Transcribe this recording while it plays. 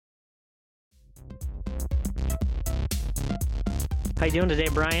How you doing today,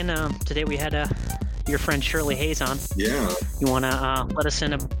 Brian? Today we had your friend Shirley Hayes on. Yeah. You want to let us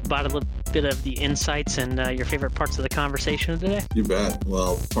in about a little bit of the insights and your favorite parts of the conversation today? You bet.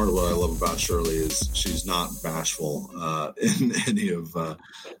 Well, part of what I love about Shirley is she's not bashful in any of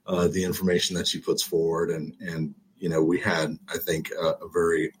the information that she puts forward. And you know, we had, I think, a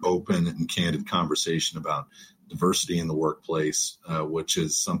very open and candid conversation about diversity in the workplace, which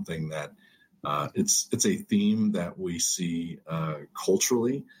is something that it's a theme that we see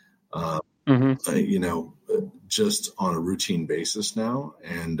culturally, you know, just on a routine basis now.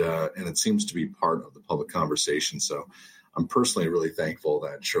 And it seems to be part of the public conversation. So I'm personally really thankful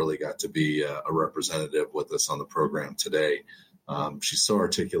that Shirley got to be a representative with us on the program today. She's so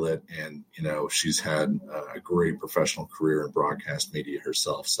articulate, and, you know, she's had a great professional career in broadcast media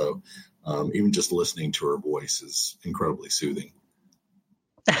herself. So even just listening to her voice is incredibly soothing.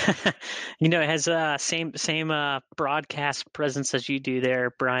 You know, it has same broadcast presence as you do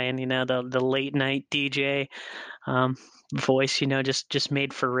there, Brian. You know, the late night DJ voice. You know, just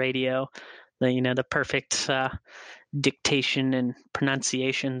made for radio. The perfect dictation and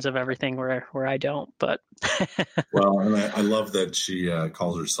pronunciations of everything where I don't. But well, and I love that she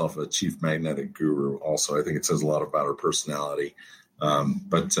calls herself a chief magnetic guru. Also, I think it says a lot about her personality.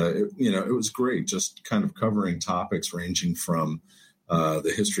 But it was great, just kind of covering topics ranging from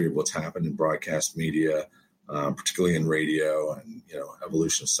the history of what's happened in broadcast media, particularly in radio, and, you know,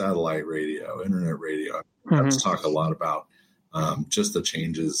 evolution of satellite radio, internet radio. I got to talk a lot about just the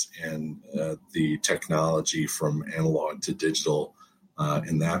changes in the technology from analog to digital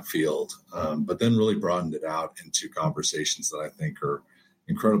in that field, but then really broadened it out into conversations that I think are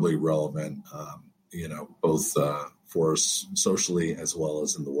incredibly relevant, both for us socially as well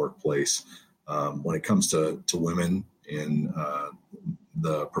as in the workplace. When it comes to women in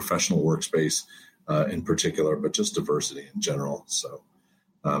the professional workspace in particular, but just diversity in general. So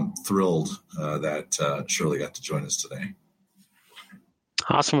thrilled that Shirley got to join us today.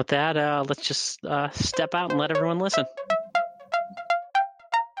 Awesome. With that, let's just step out and let everyone listen.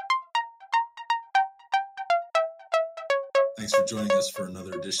 Thanks for joining us for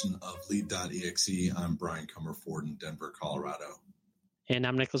another edition of Lead.exe. I'm Brian Comerford in Denver, Colorado. And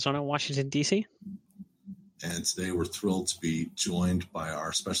I'm Nicholas Zono in Washington, D.C. And today we're thrilled to be joined by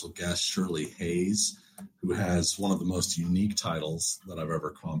our special guest, Shirley Hayes, who has one of the most unique titles that I've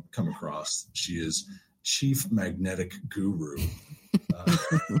ever come across. She is Chief Magnetic Guru,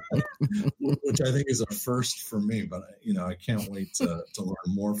 which I think is a first for me. But, you know, I can't wait to learn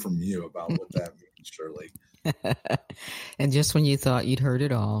more from you about what that means, Shirley. And just when you thought you'd heard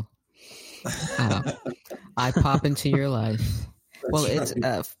it all, I pop into your life. Well,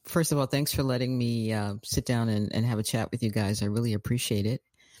 it's first of all, thanks for letting me sit down and have a chat with you guys. I really appreciate it.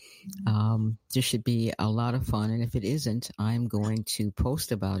 This should be a lot of fun. And if it isn't, I'm going to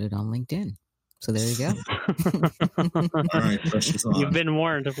post about it on LinkedIn. So there you go. All right, pressure's on. You've been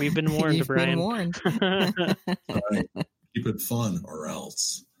warned. We've been warned, You've Brian. been warned. All right. Keep it fun or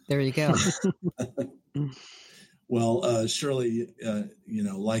else. There you go. Well, Shirley,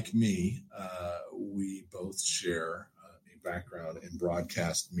 like me, we both share a background in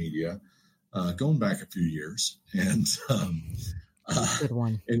broadcast media, going back a few years. And good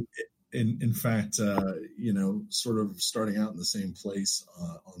one. In fact, sort of starting out in the same place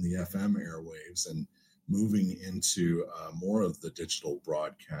on the FM airwaves and moving into more of the digital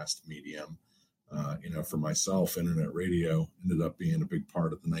broadcast medium. For myself, internet radio ended up being a big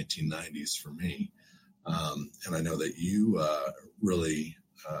part of the 1990s for me. And I know that you really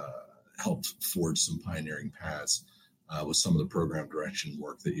helped forge some pioneering paths with some of the program direction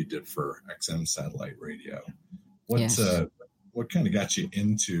work that you did for XM satellite radio. What kind of got you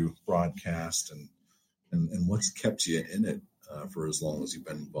into broadcast and what's kept you in it for as long as you've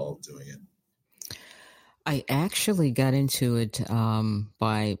been involved doing it? I actually got into it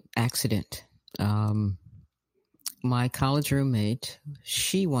by accident. My college roommate,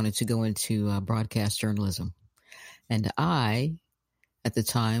 she wanted to go into broadcast journalism. And I, at the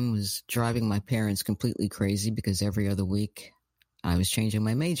time, was driving my parents completely crazy because every other week I was changing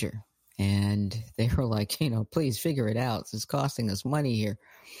my major. And they were like, please figure it out. It's costing us money here.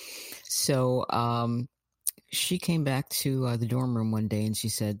 So she came back to the dorm room one day and she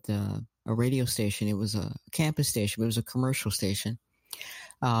said a radio station, it was a campus station, but it was a commercial station,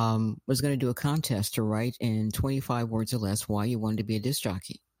 was going to do a contest to write in 25 words or less why you wanted to be a disc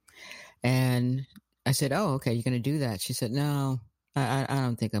jockey. And I said, oh, okay, you're going to do that? She said, no, I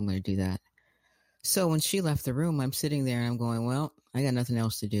don't think I'm going to do that. So when she left the room, I'm sitting there and I'm going, well, I got nothing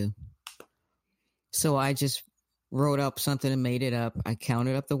else to do. So I just wrote up something and made it up. I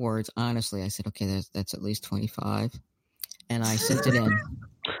counted up the words. Honestly, I said, okay, that's at least 25. and I sent it in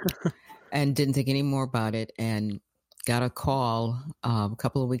and didn't think any more about it, and got a call a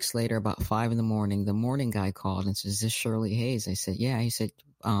couple of weeks later, about 5 a.m. The morning guy called and says, "Is this Shirley Hayes?" I said, "Yeah." He said,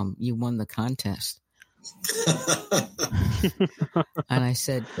 "You won the contest." And I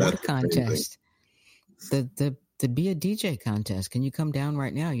said, "What contest?" The Be a DJ contest. Can you come down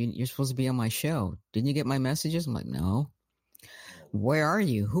right now? You're supposed to be on my show. Didn't you get my messages? I'm like, no. Where are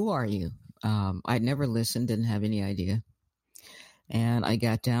you? Who are you? I'd never listened, didn't have any idea. And I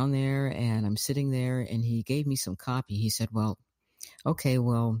got down there and I'm sitting there and he gave me some copy. He said, "Well, okay,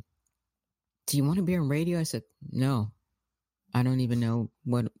 well, do you want to be on radio?" I said, "No, I don't even know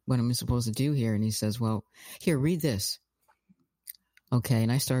what I'm supposed to do here." And he says, "Well, here, read this." Okay.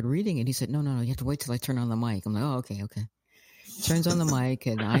 And I started reading it. He said, no, you have to wait till I turn on the mic. I'm like, "Oh, okay. Turns on the mic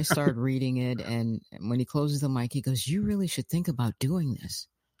and I start reading it. And when he closes the mic, he goes, "You really should think about doing this."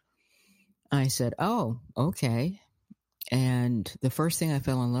 I said, "Oh, okay." And the first thing I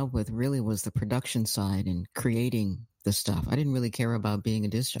fell in love with really was the production side and creating the stuff. I didn't really care about being a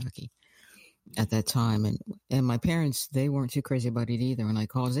disc jockey at that time. And my parents, they weren't too crazy about it either. And I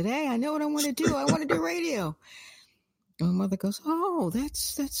called and said, "Hey, I know what I want to do. I want to do radio." And my mother goes, "Oh,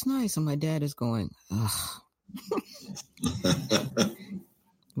 that's nice." And my dad is going, "Ugh."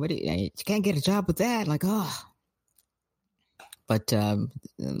 You can't get a job with that. Like, oh. But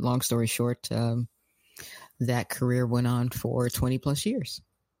long story short, that career went on for 20 plus years.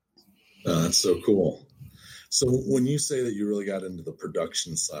 That's so cool. So when you say that you really got into the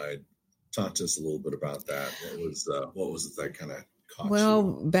production side, talk to us a little bit about that. What was it that kind of caught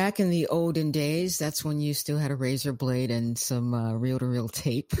you? Back in the olden days, that's when you still had a razor blade and some reel-to-reel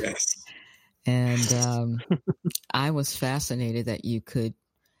tape. Yes. And I was fascinated that you could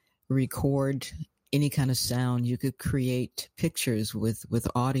record any kind of sound. You could create pictures with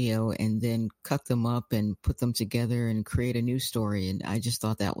audio and then cut them up and put them together and create a new story. And I just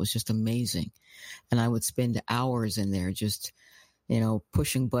thought that was just amazing. And I would spend hours in there just,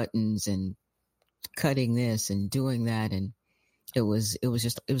 pushing buttons and cutting this and doing that. And it was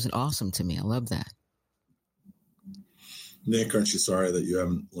awesome to me. I love that. Nick, aren't you sorry that you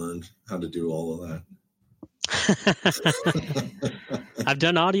haven't learned how to do all of that? I've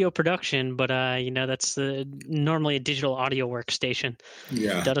done audio production, but that's normally a digital audio workstation.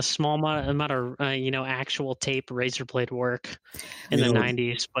 Yeah, done a small amount of actual tape razor blade work in the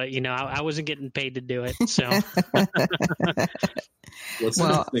 90s, but I wasn't getting paid to do it. So what's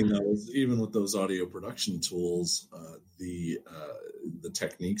interesting though is even with those audio production tools, the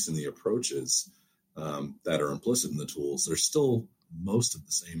techniques and the approaches that are implicit in the tools, they're still most of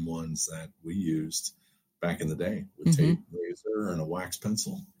the same ones that we used back in the day with tape, razor, and a wax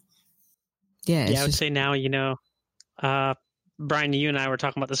pencil. Yeah, I would say now, Brian, you and I were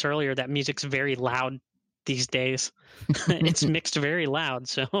talking about this earlier, that music's very loud these days. It's mixed very loud.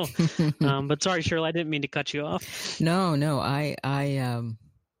 So, but sorry, Shirley, I didn't mean to cut you off. No, I'm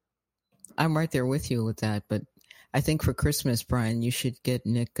right there with you with that. But I think for Christmas, Brian, you should get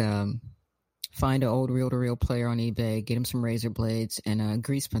Nick, find an old reel-to-reel player on eBay, get him some razor blades and a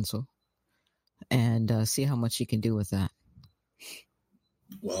grease pencil, and see how much you can do with that.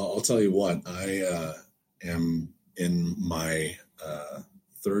 Well, I'll tell you what, I am in my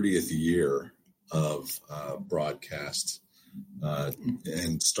 30th year of broadcast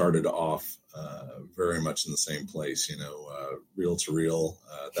and started off very much in the same place, reel to reel.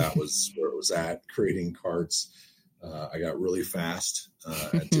 That was where it was at, creating carts. I got really fast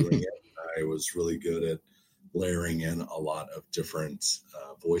at doing it. I was really good at layering in a lot of different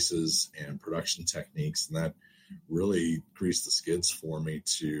voices and production techniques, and that really greased the skids for me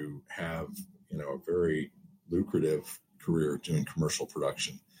to have, a very lucrative career doing commercial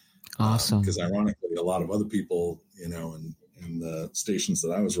production. Awesome. Because ironically, a lot of other people, in the stations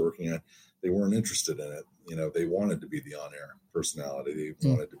that I was working at, they weren't interested in it. They wanted to be the on-air personality. They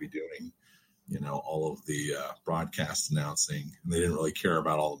wanted to be doing, all of the broadcast announcing, and they didn't really care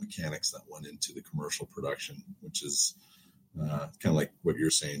about all the mechanics that went into the commercial production, which is kind of like what you're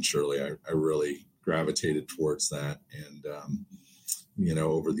saying, Shirley. I really gravitated towards that. And,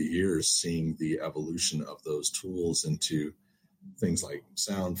 over the years, seeing the evolution of those tools into things like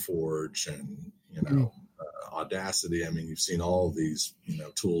SoundForge and, Audacity. I mean, you've seen all of these,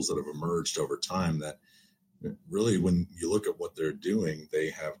 tools that have emerged over time that really, when you look at what they're doing, they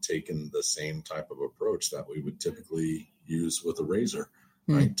have taken the same type of approach that we would typically use with a razor,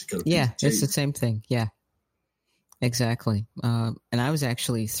 right? To cut a piece of tape. It's the same thing. Yeah, exactly. And I was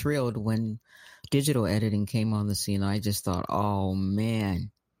actually thrilled when digital editing came on the scene. I just thought, oh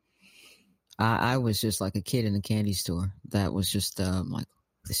man, I was just like a kid in a candy store. That was just like,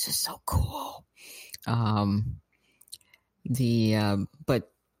 this is so cool.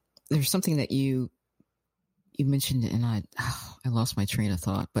 But there's something that you mentioned, and I lost my train of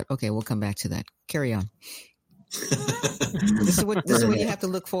thought. But okay, we'll come back to that. Carry on. This is what you have to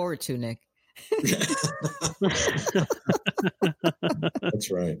look forward to, Nick.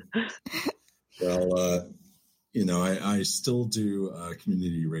 That's right. Well, I still do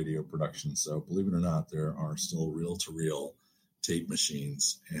community radio production. So believe it or not, there are still reel-to-reel tape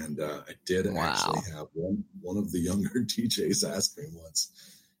machines. And I did actually have one of the younger DJs ask me once,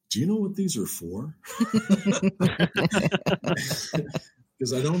 do you know what these are for?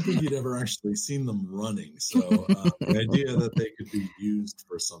 Because I don't think he'd ever actually seen them running. So the idea that they could be used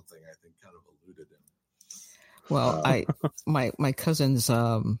for something, I think, kind of eluded him. Well, my cousin's,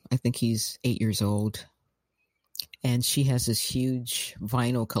 I think he's 8 years old, and she has this huge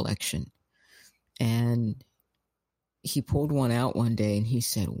vinyl collection. And he pulled one out one day, and he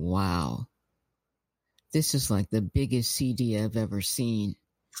said, wow, this is like the biggest CD I've ever seen.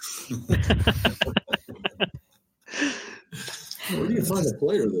 Where do you find a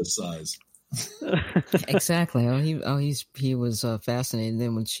player this size? Exactly. He was fascinated. And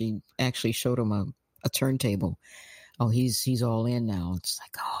then when she actually showed him a turntable, he's all in now. It's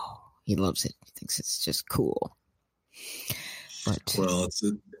like, he loves it. He thinks it's just cool. But well,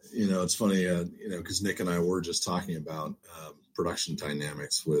 it's funny, because Nick and I were just talking about production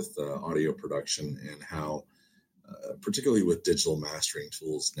dynamics with audio production and how, particularly with digital mastering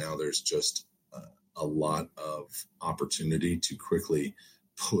tools, now there's just a lot of opportunity to quickly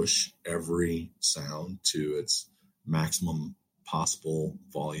push every sound to its maximum possible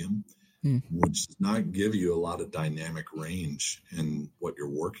volume, which does not give you a lot of dynamic range in what you're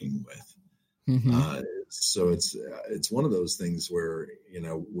working with. Mm-hmm. So it's one of those things where,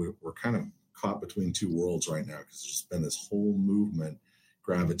 we're kind of caught between two worlds right now, because there's been this whole movement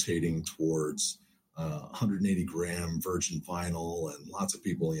gravitating towards 180 gram virgin vinyl, and lots of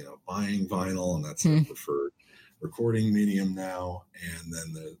people, buying vinyl, and that's their preferred recording medium now. And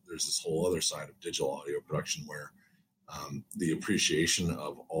then there's this whole other side of digital audio production where the appreciation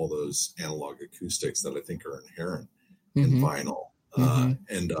of all those analog acoustics that I think are inherent in vinyl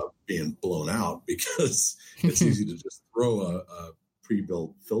end up being blown out, because it's easy to just throw a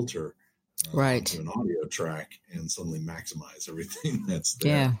pre-built filter right into an audio track and suddenly maximize everything that's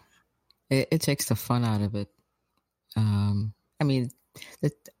there. Yeah. It takes the fun out of it. I mean,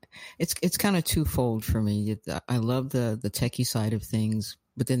 it's kind of twofold for me. I love the techie side of things,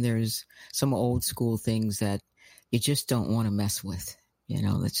 but then there's some old school things that you just don't want to mess with.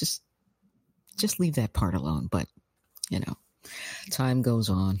 Let's just leave that part alone. But time goes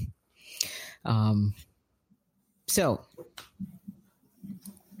on. So.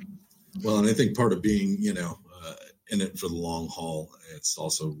 Well, and I think part of being, in it for the long haul, it's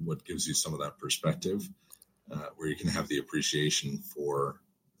also what gives you some of that perspective, where you can have the appreciation for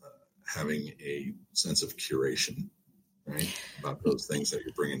having a sense of curation, right, about those things that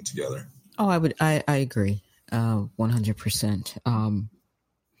you're bringing together. Oh, I agree, 100%.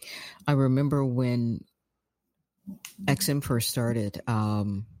 I remember when XM first started,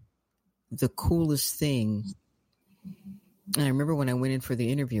 the coolest thing. And I remember when I went in for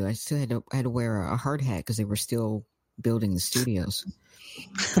the interview, I still had to wear a hard hat because they were still building the studios.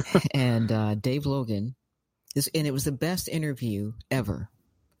 And Dave Logan, and it was the best interview ever.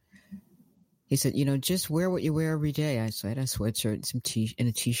 He said, just wear what you wear every day. So I had a sweatshirt, and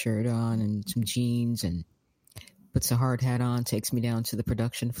a t-shirt on, and some jeans, and puts a hard hat on, takes me down to the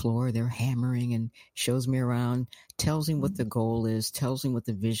production floor. They're hammering and shows me around, tells him what the goal is, tells him what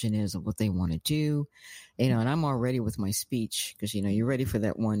the vision is of what they want to do. And I'm all ready with my speech because, you're ready for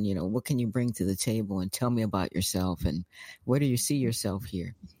that one, what can you bring to the table and tell me about yourself and where do you see yourself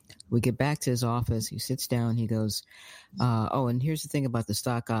here? We get back to his office. He sits down. He goes, and here's the thing about the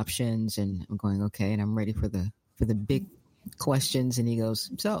stock options. And I'm going, okay. And I'm ready for the big questions. And he goes,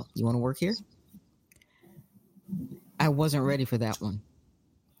 so you want to work here? I wasn't ready for that one.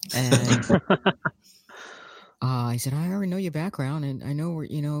 And I said, I already know your background and I know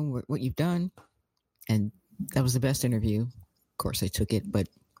what you've done. And that was the best interview. Of course, I took it. But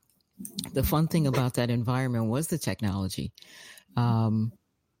the fun thing about that environment was the technology.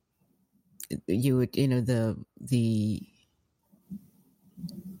 You would,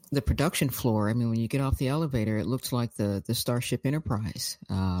 the production floor. I mean, when you get off the elevator, it looks like the Starship Enterprise,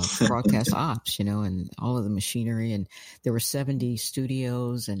 broadcast ops, and all of the machinery. And there were 70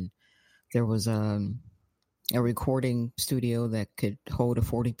 studios, and there was a recording studio that could hold a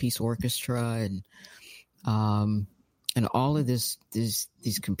 40-piece orchestra, and all of these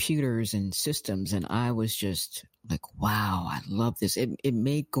computers and systems. And I was just like, wow, I love this. It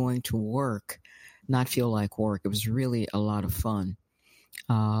made going to work not feel like work. It was really a lot of fun.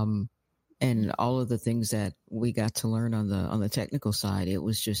 And all of the things that we got to learn on the technical side, it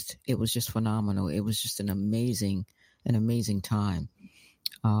was just phenomenal. It was just an amazing time.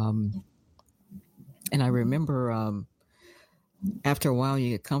 And I remember, after a while,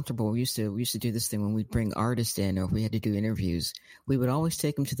 you get comfortable. We used to do this thing when we'd bring artists in, or if we had to do interviews, we would always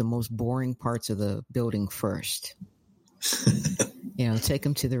take them to the most boring parts of the building first. Take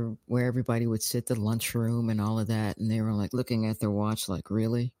them to where everybody would sit, the lunchroom and all of that. And they were like looking at their watch, like,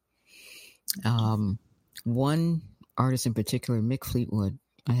 really? One artist in particular, Mick Fleetwood,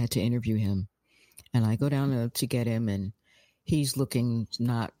 I had to interview him, and I go down to get him, and he's looking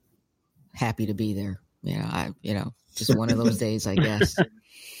not happy to be there. Just one of those days, I guess.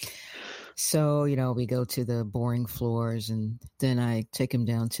 So, we go to the boring floors, and then I take him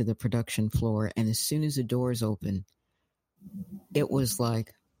down to the production floor. And as soon as the doors open, it was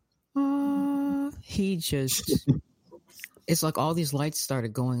like, it's like all these lights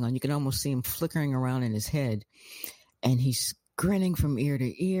started going on. You can almost see him flickering around in his head, and he's grinning from ear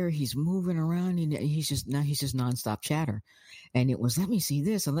to ear. He's moving around, and he's just nonstop chatter. And it was, let me see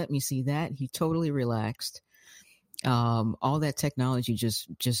this and let me see that. He totally relaxed. All that technology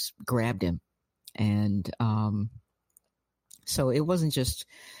just grabbed him. And so it wasn't just,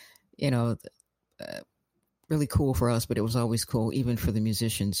 really cool for us, but it was always cool even for the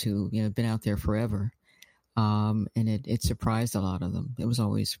musicians who, been out there forever. And it surprised a lot of them. It was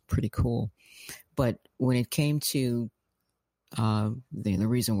always pretty cool. But when it came to the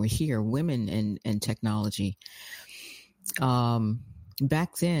reason we're here, women and technology,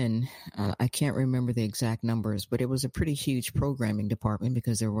 back then, I can't remember the exact numbers, but it was a pretty huge programming department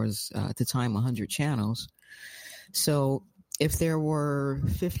because there was, at the time, 100 channels. So if there were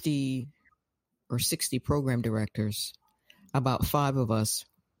 50 or 60 program directors, about 5 of us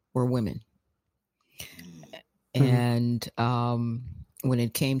were women. And when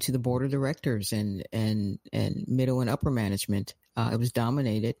it came to the board of directors and middle and upper management, it was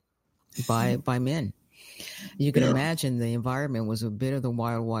dominated by men. You can imagine the environment was a bit of the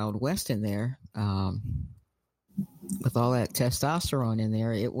wild, wild west in there. With all that testosterone in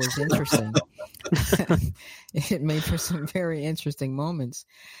there, it was interesting. It made for some very interesting moments.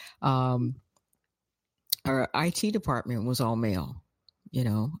 Our IT department was all male,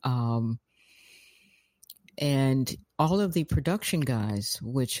 and all of the production guys,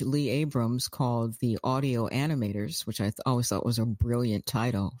 which Lee Abrams called the audio animators, which I always thought was a brilliant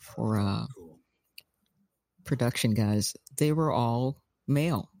title for production guys, they were all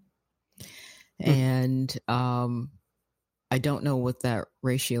male. And I don't know what that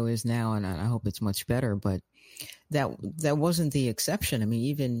ratio is now, and I hope it's much better, but that wasn't the exception. I mean,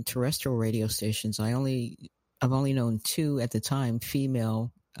 even terrestrial radio stations, I've only known 2 at the time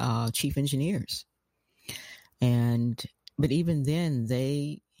female chief engineers. But even then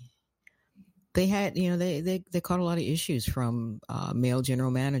they had, they caught a lot of issues from male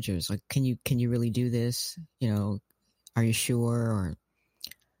general managers. Like, can you really do this? Are you sure? Or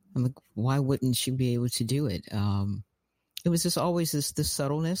I'm like, why wouldn't she be able to do it? It was just always this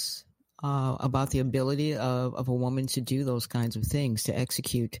subtleness about the ability of a woman to do those kinds of things, to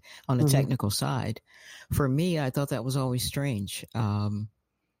execute on the technical side. For me, I thought that was always strange.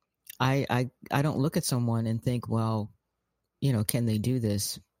 I don't look at someone and think, well, can they do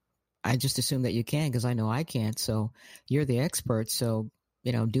this? I just assume that you can because I know I can't. So you're the expert. So,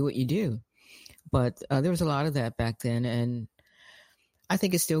 do what you do. But there was a lot of that back then. And I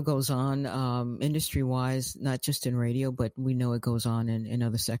think it still goes on industry-wise, not just in radio, but we know it goes on in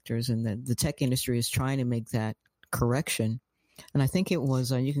other sectors. And the tech industry is trying to make that correction. And I think it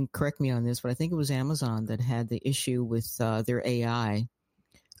was, you can correct me on this, but I think it was Amazon that had the issue with their AI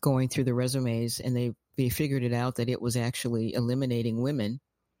going through the resumes, and they figured it out that it was actually eliminating women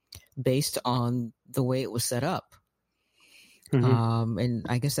based on the way it was set up. And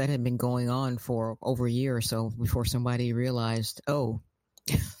I guess that had been going on for over a year or so before somebody realized, oh,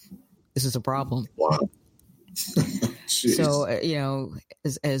 this is a problem. Wow. So,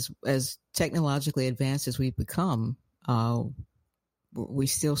 as technologically advanced as we've become, we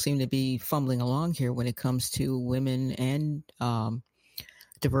still seem to be fumbling along here when it comes to women and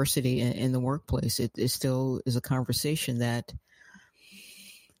diversity in the workplace. It still is a conversation that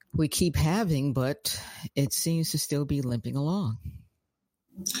we keep having, but it seems to still be limping along.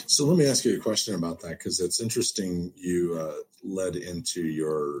 So let me ask you a question about that, because it's interesting. You led into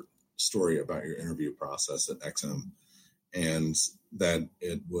your story about your interview process at XM, and that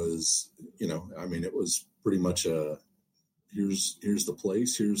it was, it was pretty much here's the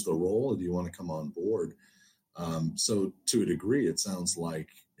place, here's the role. Do you want to come on board? So to a degree, it sounds like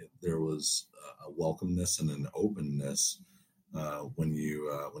there was a welcomeness and an openness when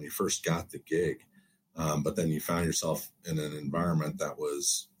you first got the gig, but then you found yourself in an environment that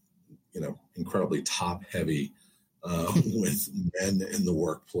was, incredibly top heavy with men in the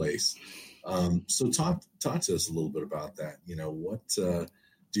workplace. So talk to us a little bit about that. What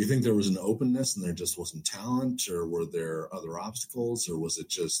do you think there was an openness and there just wasn't talent, or were there other obstacles, or was it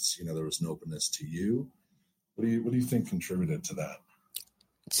just there was an openness to you? What do you think contributed to that?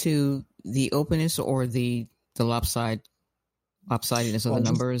 To the openness or the lopsidedness of the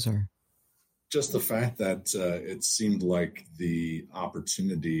numbers, or just the fact that it seemed like the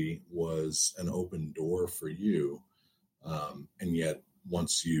opportunity was an open door for you, and yet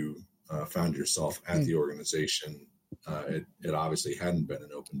once you found yourself at the organization, it obviously hadn't been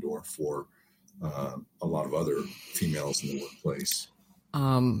an open door for a lot of other females in the workplace.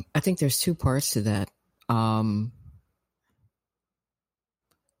 I think there's two parts to that.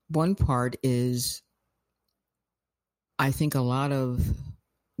 One part is, I think a lot of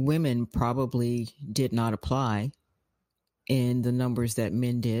women probably did not apply in the numbers that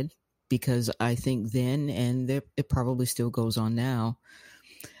men did, because I think then, and it probably still goes on now,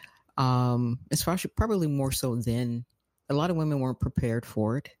 especially probably more so then, a lot of women weren't prepared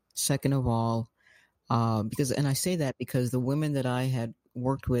for it. Second of all, and I say that because the women that I had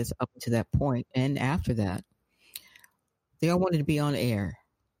worked with up to that point and after that, they all wanted to be on air.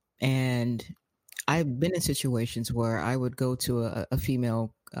 And I've been in situations where I would go to a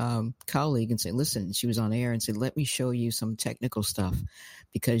female colleague and say, listen, she was on air, and say, let me show you some technical stuff,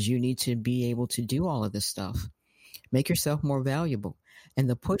 because you need to be able to do all of this stuff. Make yourself more valuable. And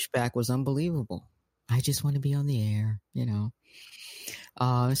the pushback was unbelievable. I just want to be on the air,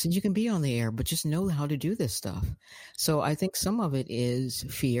 I said, you can be on the air, but just know how to do this stuff. So I think some of it is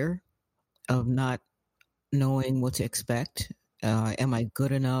fear of not knowing what to expect. Am I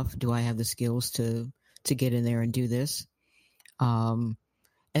good enough? Do I have the skills to get in there and do this? And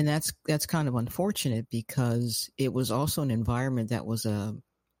that's kind of unfortunate, because it was also an environment that was a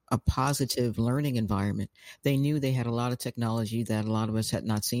positive learning environment. They knew they had a lot of technology that a lot of us had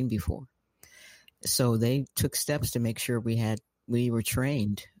not seen before. So they took steps to make sure we were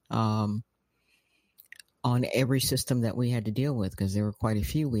trained on every system that we had to deal with, because there were quite a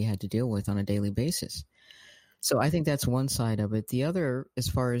few we had to deal with on a daily basis. So I think that's one side of it. The other, as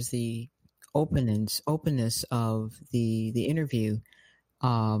far as the openness of the interview,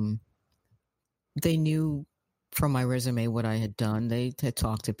 they knew from my resume what I had done. They had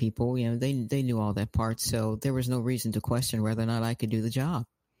talked to people, they knew all that part. So there was no reason to question whether or not I could do the job.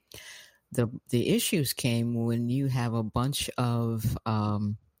 The issues came when you have a bunch of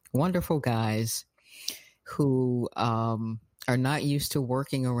wonderful guys who are not used to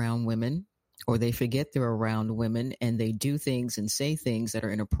working around women, or they forget they're around women, and they do things and say things that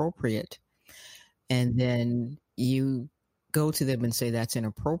are inappropriate. And then you go to them and say that's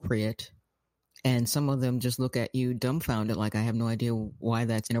inappropriate. And some of them just look at you dumbfounded, like, I have no idea why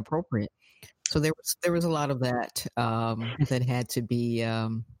that's inappropriate. So there was a lot of that that had to be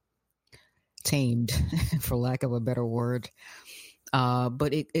tamed, for lack of a better word.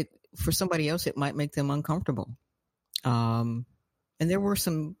 But it for somebody else, it might make them uncomfortable. And there were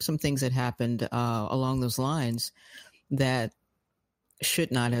some things that happened along those lines that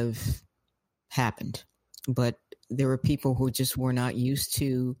should not have happened. But there were people who just were not used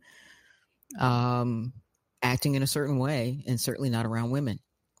to acting in a certain way, and certainly not around women.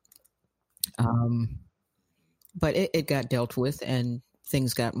 But it got dealt with, and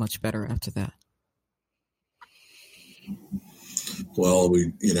things got much better after that. Well,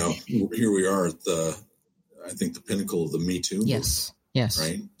 here we are at I think the pinnacle of the Me Too movement. Yes.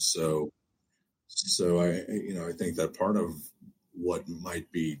 Right. So I think that part of what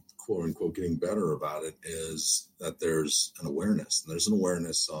might be quote unquote getting better about it is that there's an awareness, and there's an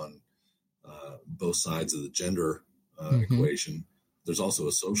awareness on both sides of the gender equation. There's also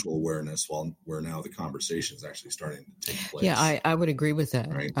a social awareness, where now the conversation is actually starting to take place. Yeah, I would agree with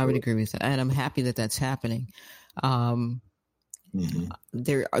that. Right? I would agree with that, and I'm happy that that's happening.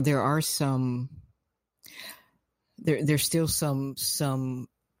 There are some. There's still some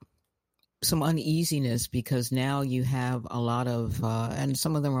uneasiness, because now you have a lot of, and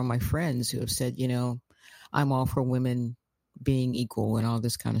some of them are my friends who have said, I'm all for women being equal and all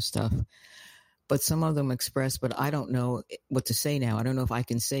this kind of stuff. But some of them express, but I don't know what to say now. I don't know if I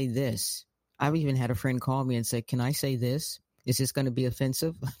can say this. I've even had a friend call me and say, can I say this? Is this going to be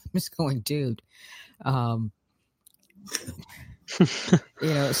offensive? I'm just going, dude.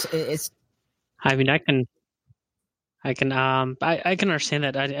 It's. I mean, I can understand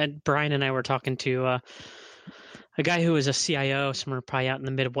that. Brian and I were talking to a guy who was a CIO somewhere probably out in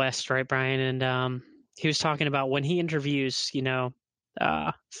the Midwest, right, Brian? And he was talking about when he interviews,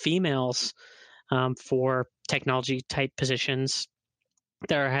 females for technology type positions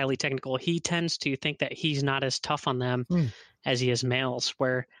that are highly technical, he tends to think that he's not as tough on them as he is males,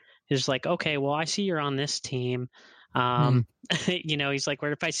 where he's like, okay, well, I see you're on this team. He's like,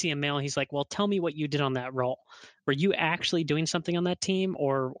 where if I see a male, he's like, well, tell me what you did on that role. Were you actually doing something on that team,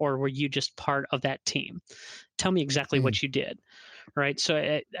 or were you just part of that team? Tell me exactly what you did. Right. So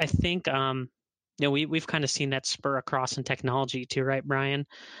I think, we've kind of seen that spur across in technology too, right, Brian?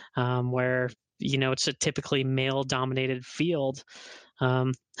 Where, it's a typically male dominated field.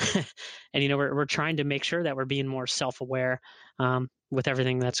 And, we're trying to make sure that we're being more self-aware with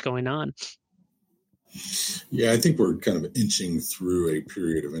everything that's going on. Yeah, I think we're kind of inching through a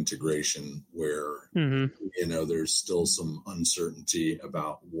period of integration where, there's still some uncertainty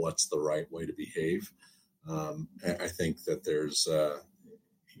about what's the right way to behave. I think that there's,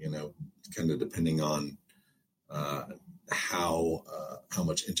 kind of depending on how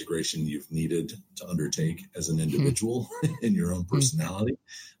much integration you've needed to undertake as an individual in your own personality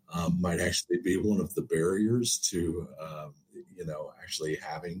might actually be one of the barriers to, actually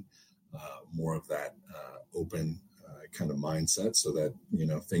having more of that open kind of mindset so that,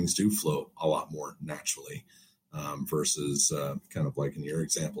 things do flow a lot more naturally versus kind of like in your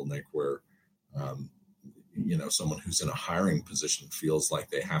example, Nick, where, someone who's in a hiring position feels like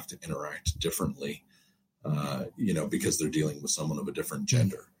they have to interact differently, because they're dealing with someone of a different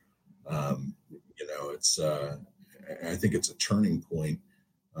gender. It's, I think it's a turning point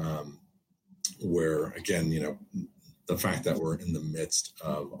where, again, the fact that we're in the midst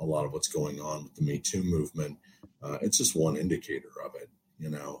of a lot of what's going on with the Me Too movement, it's just one indicator of it.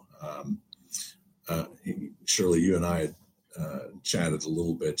 Shirley, you and I chatted a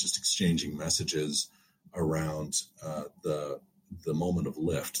little bit, just exchanging messages around the Moment of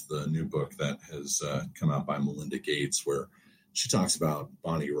Lift, the new book that has come out by Melinda Gates, where she talks about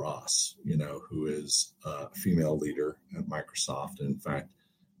Bonnie Ross, who is a female leader at Microsoft, and in fact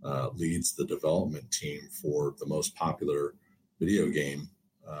leads the development team for the most popular video game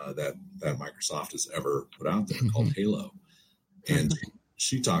that Microsoft has ever put out there, called Halo. And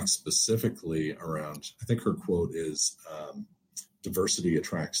she talks specifically around, I think her quote is, diversity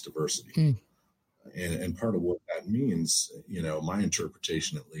attracts diversity. And part of what that means, my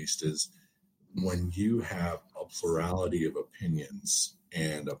interpretation at least, is when you have a plurality of opinions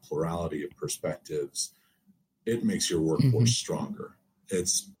and a plurality of perspectives, it makes your workforce stronger.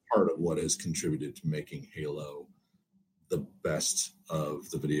 It's part of what has contributed to making Halo the best of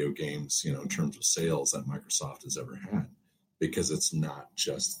the video games, in terms of sales that Microsoft has ever had, because it's not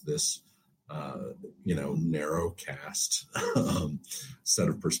just this narrow cast set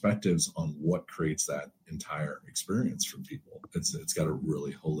of perspectives on what creates that entire experience for people. It's got a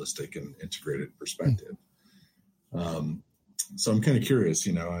really holistic and integrated perspective. So I'm kind of curious,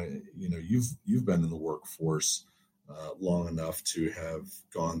 you've been in the workforce long enough to have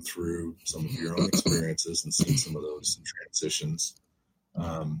gone through some of your own experiences and seen some of those transitions.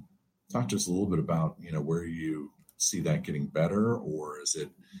 Talk to us a little bit about, where you see that getting better, or is it,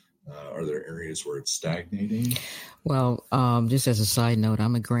 are there areas where it's stagnating? Well, just as a side note,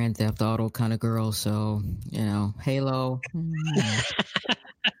 I'm a Grand Theft Auto kind of girl, so Halo.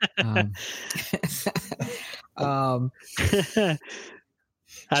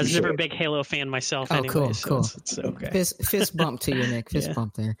 I was never a big Halo fan myself. Oh, anyway, cool. It's okay. Fist bump to you, Nick. Fist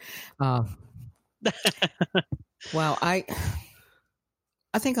bump there. Well, I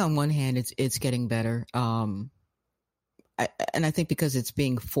think on one hand it's getting better. And I think because it's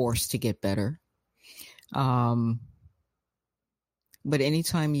being forced to get better. But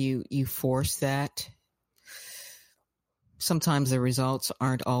anytime you force that, sometimes the results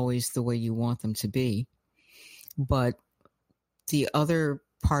aren't always the way you want them to be. But the other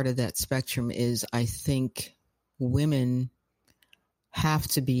part of that spectrum is, I think women have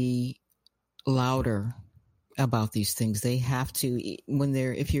to be louder about these things. They have to,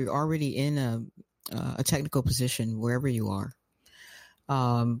 if you're already in a technical position, wherever you are,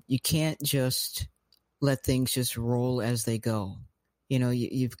 you can't just let things just roll as they go.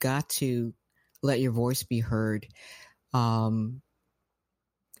 You've got to let your voice be heard. And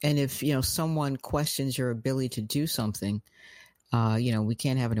if, someone questions your ability to do something, we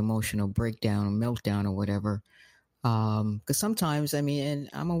can't have an emotional breakdown or meltdown or whatever. Because sometimes, and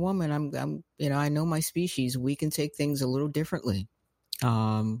I'm a woman, I'm I know my species, we can take things a little differently. We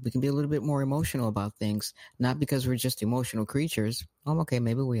can be a little bit more emotional about things, not because we're just emotional creatures. Okay,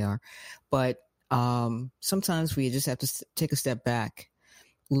 maybe we are. But sometimes we just have to take a step back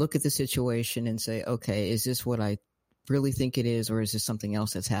look at the situation and say, okay, is this what I really think it is, or is this something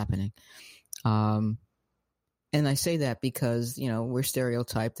else that's happening? And I say that because, we're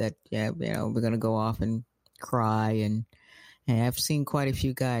stereotyped that, we're going to go off and cry. And I've seen quite a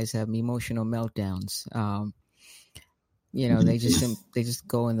few guys have emotional meltdowns. They just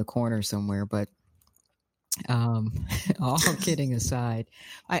go in the corner somewhere. But all kidding aside,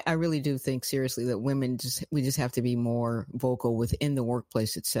 I really do think seriously that we just have to be more vocal within the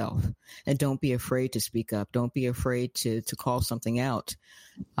workplace itself, and don't be afraid to speak up. Don't be afraid to call something out.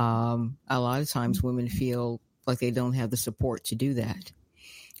 A lot of times women feel like they don't have the support to do that.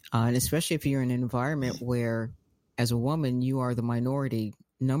 And especially if you're in an environment where, as a woman, you are the minority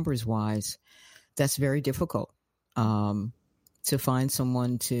numbers wise, that's very difficult to find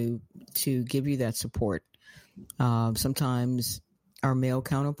someone to give you that support. Sometimes our male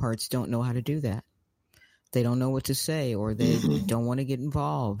counterparts don't know how to do that. They don't know what to say, or they don't want to get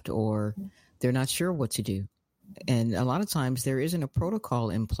involved, or they're not sure what to do. And a lot of times there isn't a protocol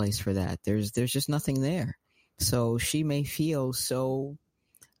in place for that. There's just nothing there. So she may feel so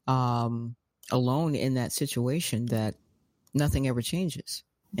alone in that situation that nothing ever changes.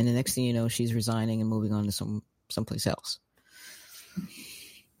 And the next thing you know, she's resigning and moving on to someplace else.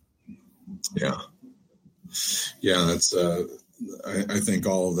 Yeah. Yeah, that's. I think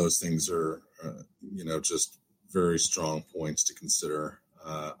all of those things are, just very strong points to consider.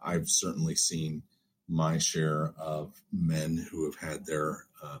 I've certainly seen my share of men who have had their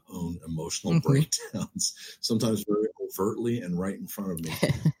own emotional breakdowns, sometimes very overtly and right in front of me.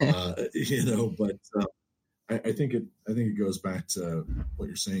 But I think it goes back to what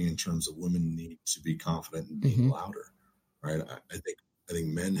you're saying in terms of women need to be confident in being louder, right? I think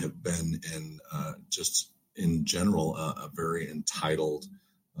men have been in just in general a very entitled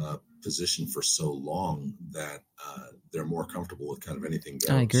position for so long that they're more comfortable with kind of anything goes.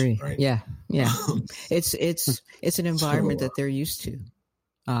 I agree. Right? Yeah. It's an environment that they're used to.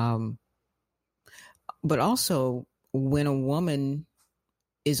 But also, when a woman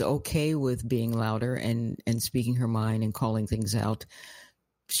is okay with being louder and speaking her mind and calling things out,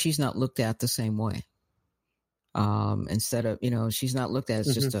 she's not looked at the same way. Instead of, she's not looked at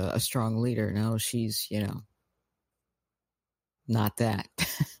as just a strong leader. No, she's, not that.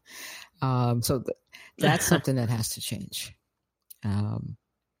 So that's something that has to change. I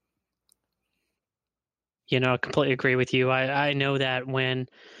completely agree with you. I know that when,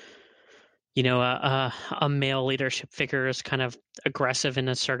 a male leadership figure is kind of aggressive and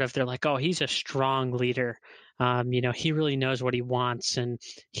assertive, they're like, oh, he's a strong leader. He really knows what he wants, and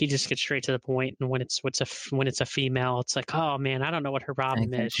he just gets straight to the point. And when it's a female, it's like, oh man, I don't know what her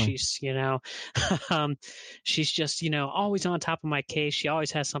problem is. She's, she's just, always on top of my case. She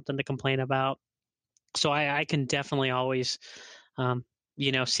always has something to complain about. So I can definitely always,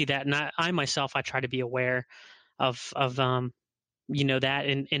 see that. And I myself, I try to be aware of that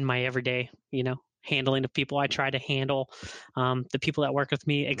in my everyday, handling of people. I try to handle the people that work with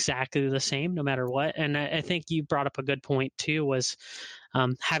me exactly the same, no matter what. And I think you brought up a good point too, was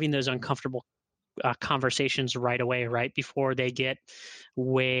having those uncomfortable conversations right away, right before they get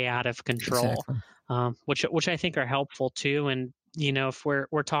way out of control, which I think are helpful too. And if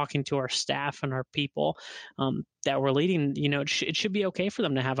we're talking to our staff and our people that we're leading, it should be okay for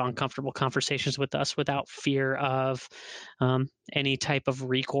them to have uncomfortable conversations with us without fear of any type of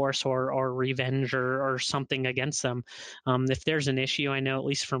recourse or revenge or something against them. If there's an issue, I know, at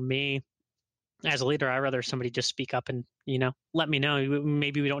least for me, as a leader, I'd rather somebody just speak up and, let me know.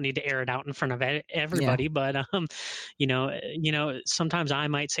 Maybe we don't need to air it out in front of everybody, but, sometimes I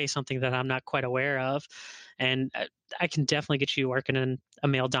might say something that I'm not quite aware of. And I can definitely get you working in a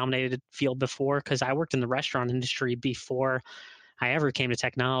male-dominated field before, because I worked in the restaurant industry before I ever came to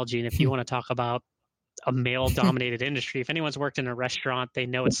technology. And if you want to talk about a male-dominated industry, if anyone's worked in a restaurant, they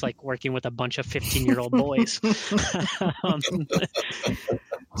know it's like working with a bunch of 15-year-old boys.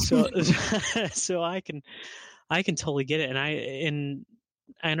 So I can totally get it, and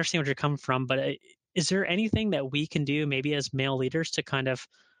I understand where you're coming from. But is there anything that we can do, maybe as male leaders, to kind of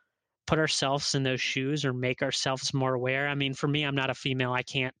put ourselves in those shoes or make ourselves more aware? I mean, for me, I'm not a female. I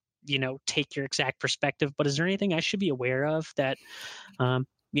can't, take your exact perspective. But is there anything I should be aware of that,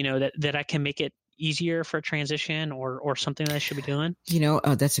 that I can make it easier for a transition, or something that I should be doing?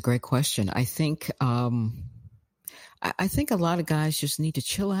 That's a great question. I think I think a lot of guys just need to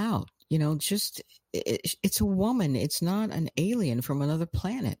chill out. It's a woman. It's not an alien from another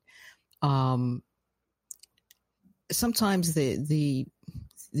planet. Sometimes the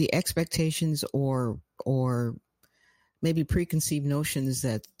expectations or maybe preconceived notions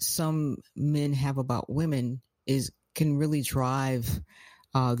that some men have about women can really drive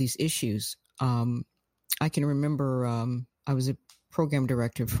these issues. I can remember I was a program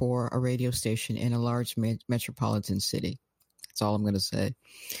director for a radio station in a large metropolitan city. That's all I'm going to say.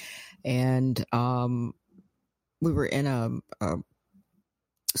 And we were in a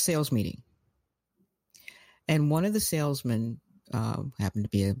sales meeting. And one of the salesmen happened to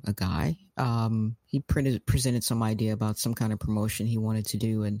be a guy. He presented some idea about some kind of promotion he wanted to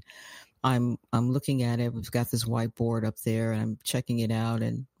do. And I'm looking at it. We've got this whiteboard up there, and I'm checking it out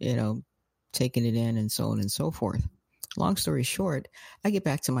and, taking it in and so on and so forth. Long story short, I get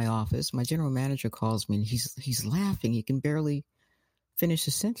back to my office. My general manager calls me, and he's laughing. He can barely finish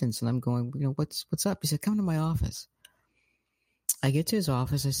a sentence. And I'm going, what's up? He said, come to my office. I get to his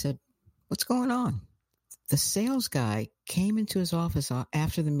office. I said, what's going on? The sales guy came into his office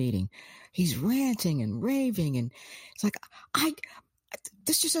after the meeting. He's ranting and raving, and it's like,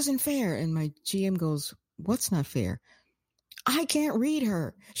 this just isn't fair. And my GM goes, what's not fair? I can't read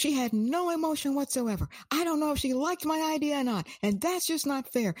her. She had no emotion whatsoever. I don't know if she liked my idea or not. And that's just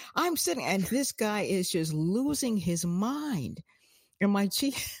not fair. I'm sitting, and this guy is just losing his mind. And my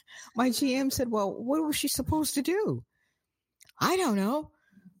GM said, well, what was she supposed to do? I don't know.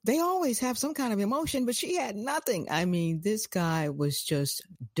 They always have some kind of emotion, but she had nothing. I mean, this guy was just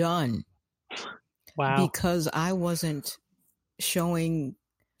done. Wow. Because I wasn't showing,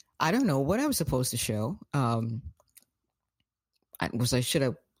 I don't know what I was supposed to show. I should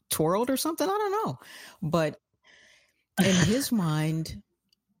have twirled or something? I don't know. But in his mind,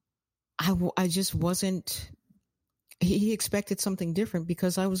 I just wasn't, he expected something different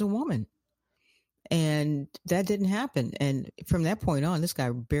because I was a woman. And that didn't happen. And from that point on, this guy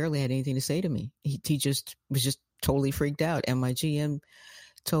barely had anything to say to me. He just was just totally freaked out. And my GM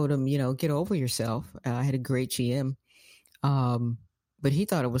told him, get over yourself. I had a great GM. But he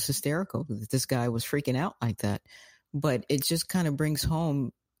thought it was hysterical that this guy was freaking out like that. But it just kind of brings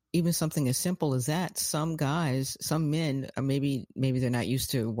home even something as simple as that. Some guys, some men, maybe they're not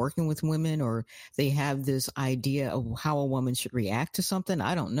used to working with women, or they have this idea of how a woman should react to something.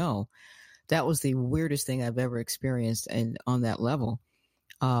 I don't know. That was the weirdest thing I've ever experienced, and on that level.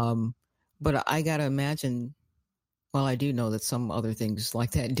 But I got to imagine, well, I do know that some other things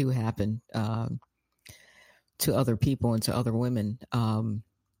like that do happen to other people and to other women.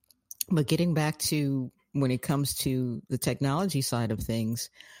 But getting back to when it comes to the technology side of things,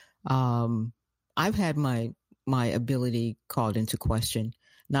 I've had my ability called into question,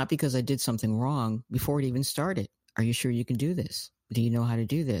 not because I did something wrong before it even started. Are you sure you can do this? Do you know how to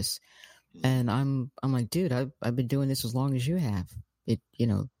do this? And I'm like, dude, I've been doing this as long as you have.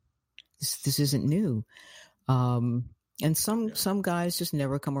 This isn't new. And some guys just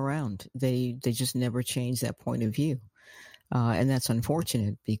never come around. They just never change that point of view. And that's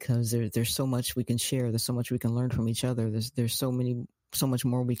unfortunate, because there's so much we can share. There's so much we can learn from each other. There's so much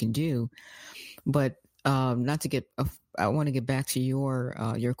more we can do. But I want to get back to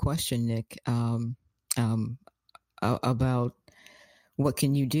your question, Nick, about what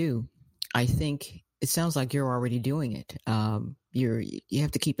can you do? I think it sounds like you're already doing it. You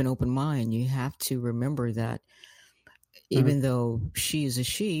have to keep an open mind. You have to remember that even though she is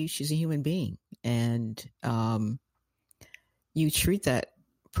she's a human being, and you treat that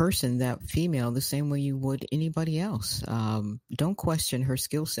person, that female, the same way you would anybody else. Don't question her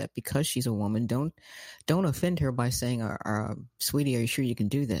skill set because she's a woman. Don't offend her by saying, "Sweetie, are you sure you can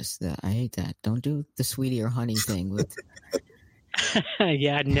do this?" I hate that. Don't do the sweetie or honey thing with.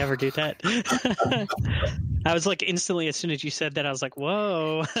 Yeah, I'd never do that. I was like, instantly, as soon as you said that, I was like,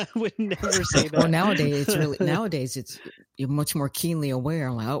 whoa, I would never say that. Well, nowadays you're much more keenly aware.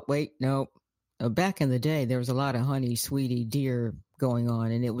 I'm like, oh, wait, no. Back in the day, there was a lot of honey, sweetie, dear going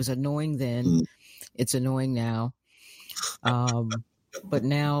on, and it was annoying then. It's annoying now. But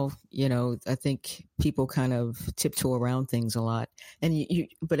now, I think people kind of tiptoe around things a lot. And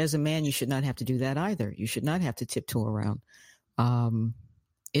but as a man, you should not have to do that either. You should not have to tiptoe around.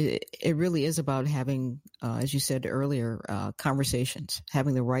 It really is about having, as you said earlier, conversations,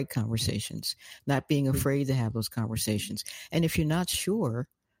 having the right conversations, not being afraid to have those conversations. And if you're not sure,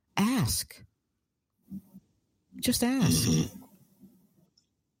 ask. Just ask. Mm-hmm.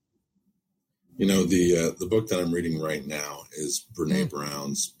 The book that I'm reading right now is Brene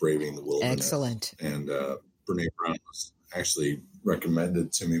Brown's Braving the Wilderness. Excellent. And Brene Brown was actually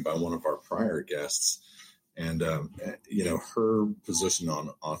recommended to me by one of our prior guests. And, her position on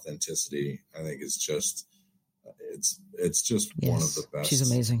authenticity, I think, is just, it's just one of the best. She's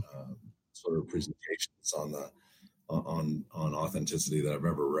amazing. Sort of presentations on authenticity that I've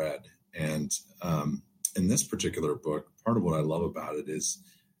ever read. And in this particular book, part of what I love about it is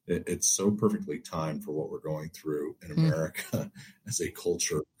it's so perfectly timed for what we're going through in America as a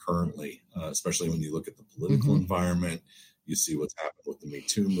culture currently, especially when you look at the political environment. You see what's happened with the Me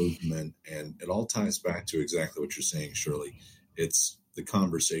Too movement, and it all ties back to exactly what you're saying, Shirley. It's the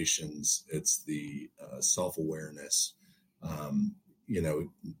conversations, it's the self-awareness.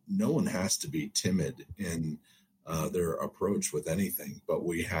 No one has to be timid in their approach with anything, but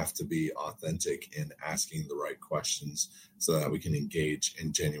we have to be authentic in asking the right questions so that we can engage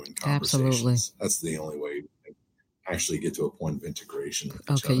in genuine conversations. Absolutely. That's the only way we can actually get to a point of integration with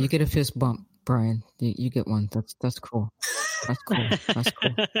each Okay, other. you get a fist bump, Brian. You get one. That's cool. That's cool. That's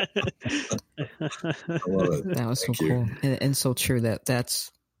cool. I love it. That was Thank so you. cool and so true.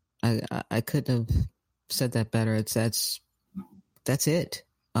 That's I couldn't have said that better. That's it.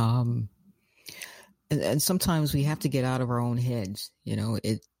 And sometimes we have to get out of our own heads.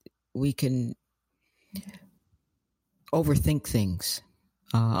 We can overthink things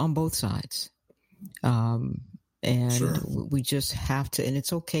on both sides. And Sure. we just have to, and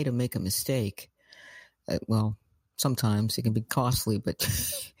it's okay to make a mistake. Well, sometimes it can be costly, but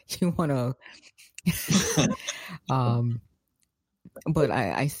you want to, but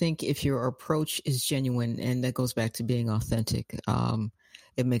I think if your approach is genuine, and that goes back to being authentic,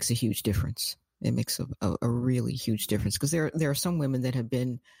 it makes a huge difference. It makes a really huge difference, because there are some women that have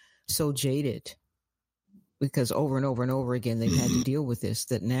been so jaded because over and over and over again they've had to deal with this,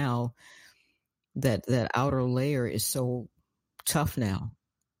 that now that outer layer is so tough now.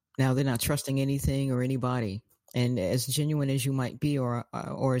 Now they're not trusting anything or anybody. And as genuine as you might be, or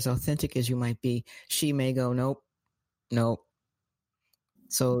as authentic as you might be, she may go, nope.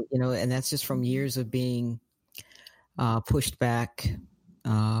 So, and that's just from years of being pushed back.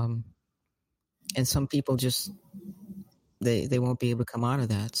 And some people just, they won't be able to come out of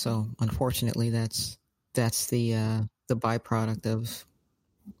that. So unfortunately, that's the byproduct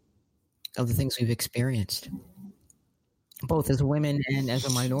of the things we've experienced, both as women and as a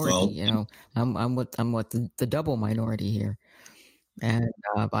minority. I'm what the double minority here, and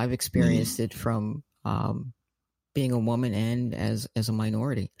I've experienced it from being a woman and as a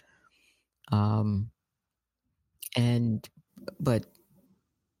minority. But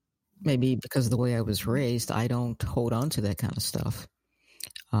maybe because of the way I was raised, I don't hold on to that kind of stuff.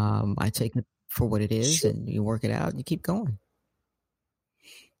 I take it for what it is, and you work it out and you keep going.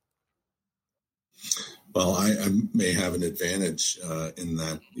 Well, I may have an advantage in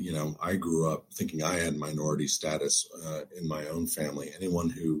that, I grew up thinking I had minority status in my own family. Anyone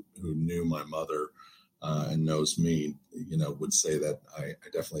who knew my mother and knows me, would say that I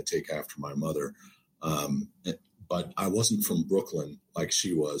definitely take after my mother. But I wasn't from Brooklyn like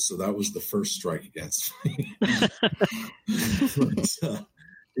she was, so that was the first strike against me. But,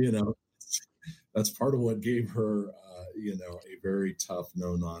 that's part of what gave her, a very tough,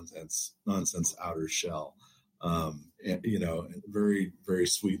 no nonsense outer shell. And very, very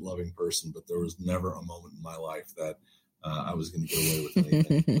sweet, loving person. But there was never a moment in my life that I was going to get away with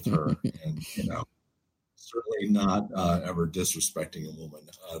anything with her. And, certainly not ever disrespecting a woman.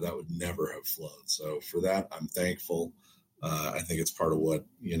 That would never have flown. So for that, I'm thankful. I think it's part of what,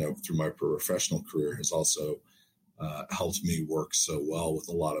 through my professional career has also helped me work so well with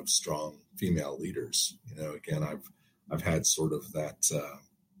a lot of strong female leaders. Again, I've had sort of that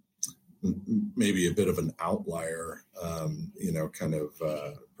maybe a bit of an outlier, kind of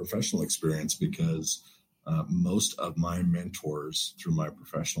professional experience, because most of my mentors through my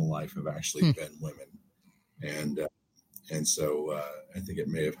professional life have actually been women. And so I think it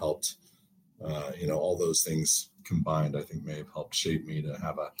may have helped, all those things combined, I think may have helped shape me to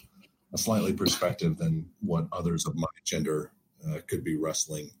have a slightly perspective than what others of my gender could be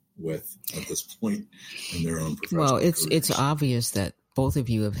wrestling with at this point in their own professional careers. It's obvious that both of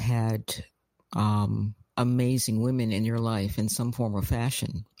you have had amazing women in your life in some form or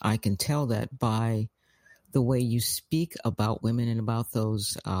fashion. I can tell that by the way you speak about women and about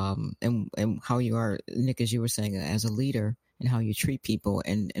those, and how you are, Nick, as you were saying, as a leader, and how you treat people,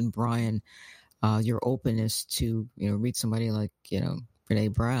 and Brian, your openness to read somebody like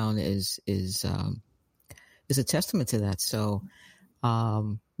Brene Brown is a testament to that. So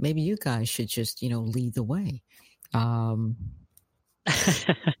maybe you guys should just lead the way.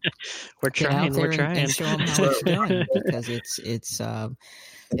 We're trying. And show them how it's done, because it's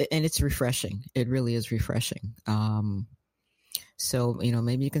and it's refreshing. It really is refreshing. So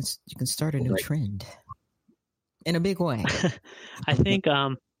maybe you can start a new trend in a big way. I think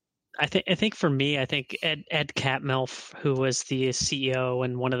for me, I think Ed Catmull, who was the CEO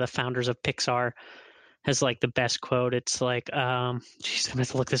and one of the founders of Pixar, has like the best quote. It's like, geez, I'm going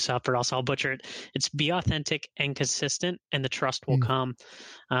to look this up or else I'll butcher it. It's be authentic and consistent and the trust will come.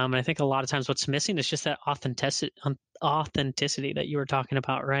 And I think a lot of times what's missing is just that authenticity that you were talking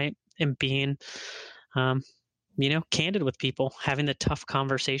about, right? And being, candid with people, having the tough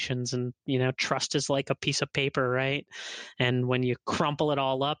conversations, and, trust is like a piece of paper, right? And when you crumple it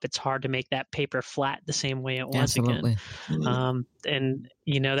all up, it's hard to make that paper flat the same way it was Absolutely. again. And,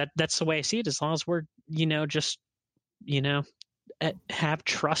 that's the way I see it. As long as we're, just, have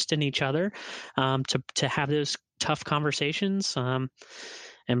trust in each other, to have those tough conversations,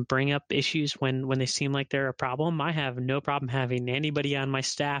 and bring up issues when they seem like they're a problem. I have no problem having anybody on my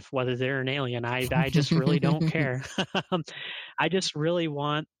staff, whether they're an alien. I just really don't care. I just really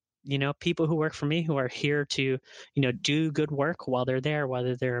want, people who work for me who are here to, do good work while they're there,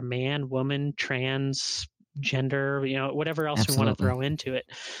 whether they're a man, woman, trans, gender, whatever else we want to throw into it.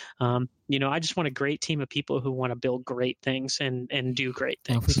 I just want a great team of people who want to build great things and do great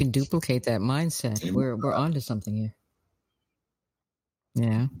things. Now, if we can duplicate that mindset, we're onto something here.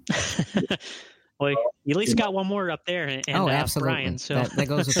 Yeah. Well, you at least got one more up there, and absolutely. Brian. So that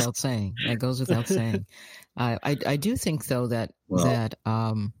goes without saying. That goes without saying. I do think though that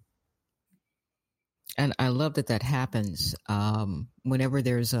and I love that happens. Whenever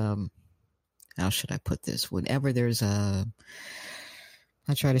there's how should I put this? Whenever there's I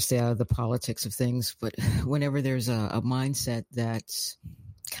try to stay out of the politics of things, but whenever there's a mindset that's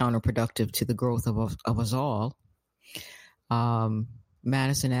counterproductive to the growth of us all,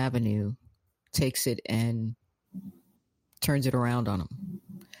 Madison Avenue takes it and turns it around on them.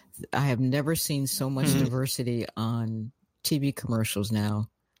 I have never seen so much diversity on TV commercials now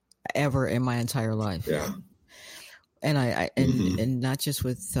ever in my entire life. Yeah. And and not just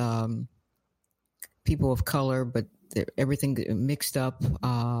with people of color, but everything mixed up,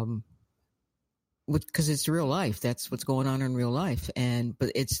 because it's real life. That's what's going on in real life.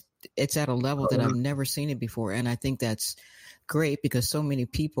 But it's at a level that I've never seen it before. And I think that's great because so many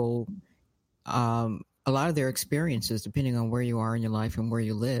people, a lot of their experiences, depending on where you are in your life and where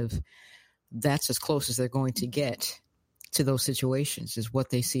you live, that's as close as they're going to get to those situations, is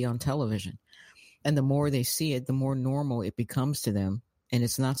what they see on television. And the more they see it, the more normal it becomes to them. And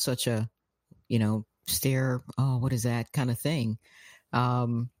it's not such a, stare, oh, what is that kind of thing.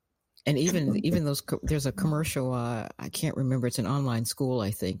 And even those, there's a commercial, I can't remember. It's an online school.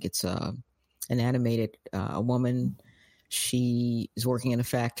 I think it's an animated, a woman, she is working in a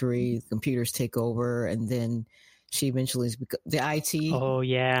factory, the computers take over, and then she eventually is the IT. Oh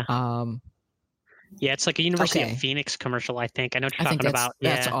yeah. Yeah, it's like a University of Phoenix commercial, I think. I know what you're talking about.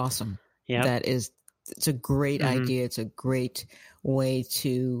 That's awesome. Yeah. It's a great idea. It's a great way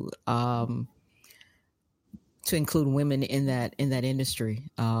to include women in that industry.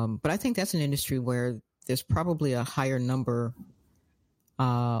 But I think that's an industry where there's probably a higher number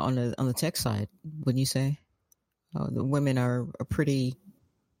on the tech side, wouldn't you say? The women are pretty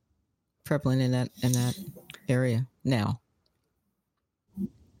prevalent in that area now.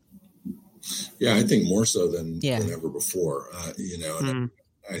 Yeah, I think more so than ever before. And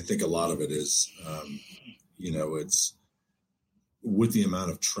I think a lot of it is, it's with the amount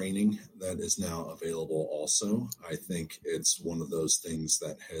of training that is now available. Also, I think it's one of those things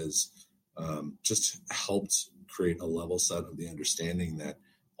that has just helped create a level set of the understanding that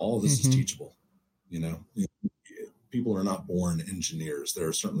all of this is teachable. People are not born engineers. There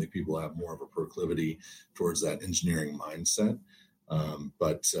are certainly people who have more of a proclivity towards that engineering mindset.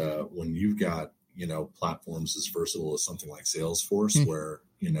 But when you've got, platforms as versatile as something like Salesforce, where,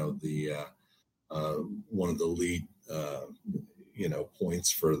 the one of the lead,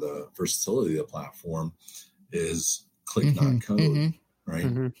 points for the versatility of the platform is click, not code,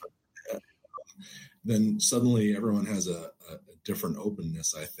 right? Then suddenly everyone has a different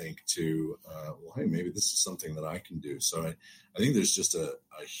openness, I think, to, hey, maybe this is something that I can do. So I think there's just a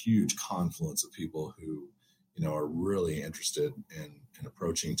huge confluence of people who, are really interested in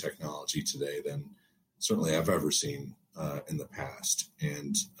approaching technology today than certainly I've ever seen in the past.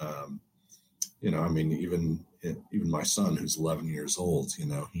 And, even my son, who's 11 years old,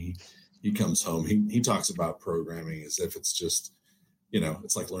 he comes home, he talks about programming as if it's just,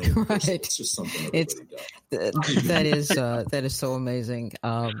 it's like learning. Right. It's just something everybody does. That is so amazing.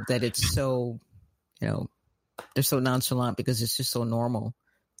 That it's so, they're so nonchalant because it's just so normal.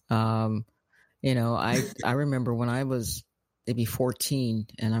 I remember when I was maybe 14,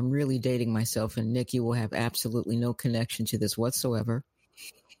 and I'm really dating myself, and Nick, you will have absolutely no connection to this whatsoever.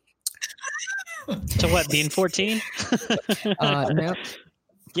 To what, being 14? No.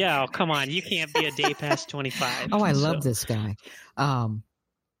 Yeah, come on. You can't be a day past 25. Oh, I love this guy.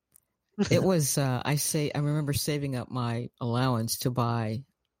 It was, I remember saving up my allowance to buy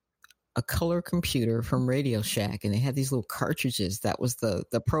a color computer from Radio Shack, and they had these little cartridges. That was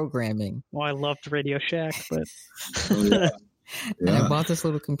the programming. Well, I loved Radio Shack, but Oh, yeah. and I bought this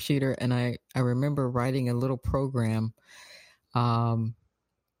little computer, and I remember writing a little program,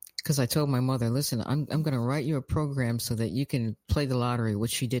 because I told my mother, listen, I'm going to write you a program so that you can play the lottery,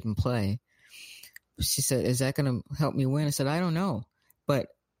 which she didn't play. She said, is that going to help me win? I said, I don't know, but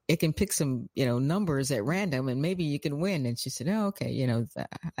it can pick some, numbers at random, and maybe you can win. And she said, oh, okay.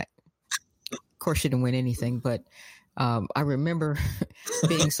 Of course she didn't win anything, but I remember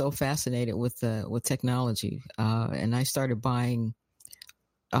being so fascinated with technology. And I started buying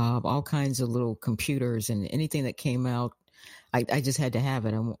all kinds of little computers, and anything that came out, I just had to have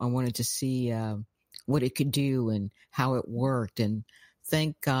it. I wanted to see what it could do and how it worked. And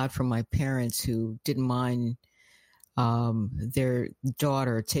thank God for my parents who didn't mind their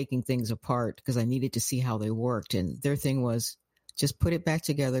daughter taking things apart, because I needed to see how they worked. And their thing was, just put it back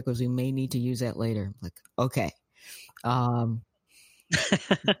together because we may need to use that later. I'm like, okay.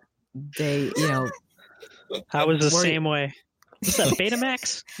 They, I was the same way. Is that a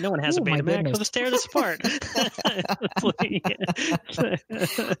Betamax? No one has a Betamax. Let's tear this apart.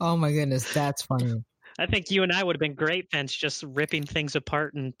 Oh my goodness, that's funny. I think you and I would have been great fans, just ripping things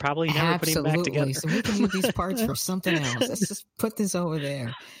apart and probably never putting them back together. So we can use these parts for something else. Let's just put this over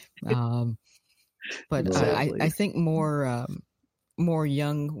there. But exactly. I think more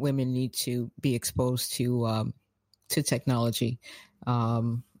young women need to be exposed to technology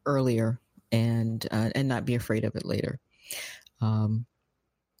earlier, and not be afraid of it later.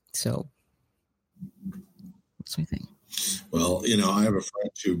 So that's my thing. Well, I have a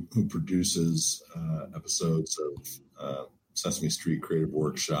friend who produces episodes of Sesame Street Creative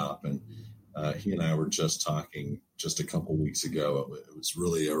Workshop, and he and I were just talking just a couple weeks ago. It was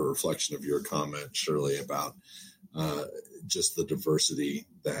really a reflection of your comment, Shirley, about just the diversity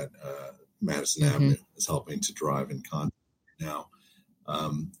that Madison Avenue is helping to drive in content now.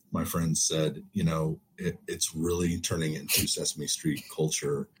 My friend said, it's really turning into Sesame Street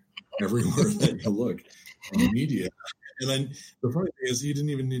culture everywhere that you look in the media. And then the funny thing is, he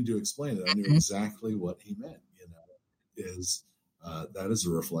didn't even need to explain it. I knew exactly what he meant. That is a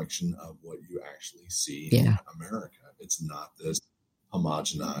reflection of what you actually see in America. It's not this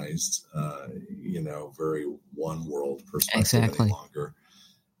homogenized, very one world perspective any longer.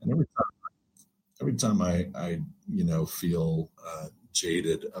 And every time I feel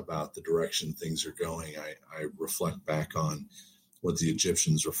jaded about the direction things are going, I reflect back on what the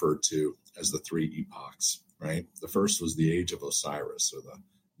Egyptians referred to as the three epochs, right? The first was the age of Osiris, or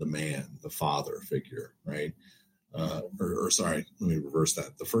the man, the father figure, right? Sorry, let me reverse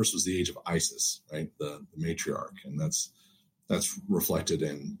that. The first was the age of Isis, right? The matriarch. And that's reflected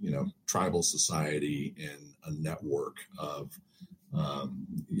in, tribal society and a network of,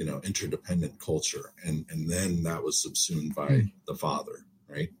 interdependent culture. And then that was subsumed by the father,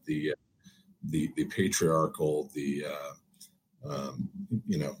 right? The patriarchal, the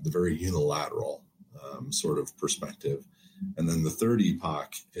very unilateral sort of perspective. And then the third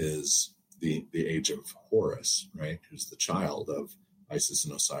epoch is the age of Horus, right? Who's the child of Isis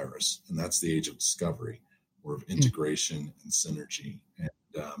and Osiris. And that's the age of discovery, or of integration and synergy. And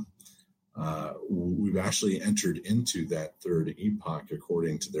we've actually entered into that third epoch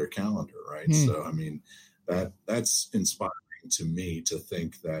according to their calendar, right? So, I mean, that's inspiring to me to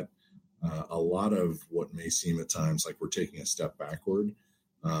think that a lot of what may seem at times like we're taking a step backward,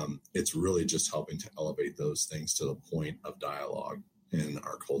 it's really just helping to elevate those things to the point of dialogue in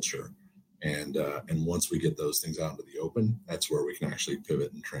our culture. And once we get those things out into the open, that's where we can actually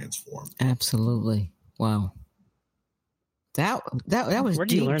pivot and transform. Absolutely. Wow. That was Where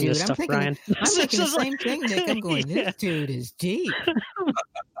deep, do you learn dude. This stuff, Brian? I'm thinking the same thing, Nick. I'm going, this dude is deep.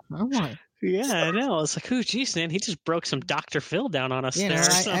 Yeah, I know. It's like, oh, geez, man, he just broke some Dr. Phil down on us there.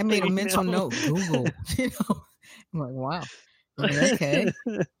 I made a mental note, Google. I'm like, wow. Okay.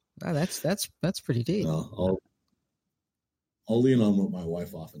 Wow, that's pretty deep. Well, I'll lean on what my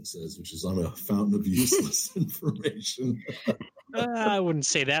wife often says, which is I'm a fountain of useless information. I wouldn't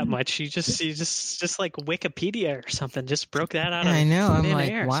say that much. She just like Wikipedia or something. Just broke that out. I know. I'm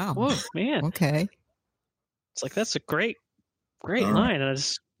like, air. wow. Whoa, man. Okay. It's like, that's a great line.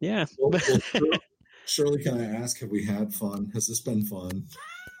 Right. Well, Shirley, can I ask, have we had fun? Has this been fun?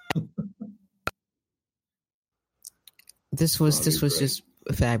 This was just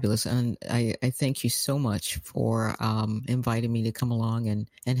fabulous, and I thank you so much for inviting me to come along and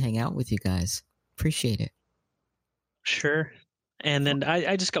hang out with you guys. Appreciate it. Sure. And then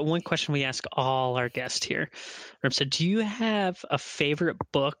I just got one question we ask all our guests here. So do you have a favorite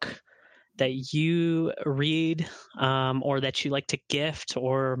book that you read, or that you like to gift,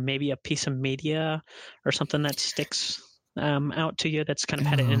 or maybe a piece of media or something that sticks out to you that's kind of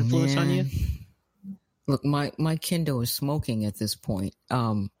had an influence on you? Look, my Kindle is smoking at this point.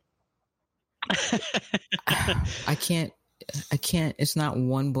 I can't, it's not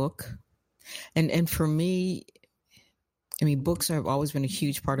one book. And for me, I mean, books have always been a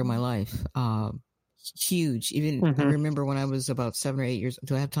huge part of my life. Huge. Even I remember when I was about 7 or 8 years.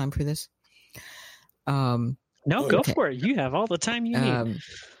 Do I have time for this? No, go for it. You have all the time you need.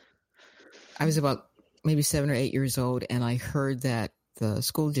 I was about maybe 7 or 8 years old, and I heard that the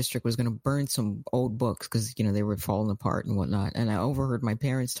school district was going to burn some old books because, they were falling apart and whatnot. And I overheard my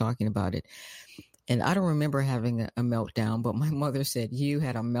parents talking about it. And I don't remember having a meltdown, but my mother said, you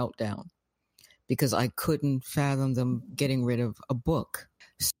had a meltdown, because I couldn't fathom them getting rid of a book.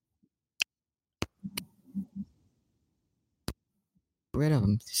 Rid of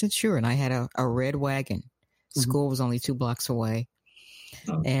them. She said, sure. And I had a red wagon. School was only 2 blocks away.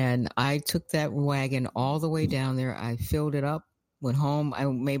 And I took that wagon all the way down there. I filled it up, went home. I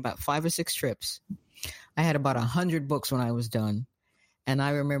made about 5 or 6 trips. I had about 100 books when I was done. And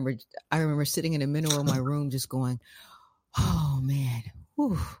I remember sitting in the middle of my room just going, oh man,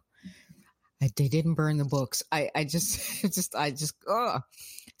 whew. They didn't burn the books. I just,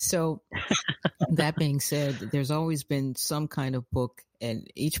 So that being said, there's always been some kind of book in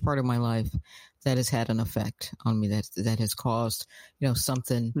each part of my life that has had an effect on me, that has caused,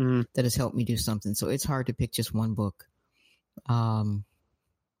 something that has helped me do something. So it's hard to pick just one book.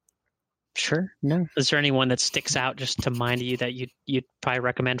 Sure. No. Is there anyone that sticks out just to mind you that you'd probably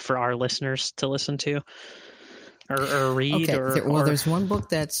recommend for our listeners to listen to or read? Okay. There's one book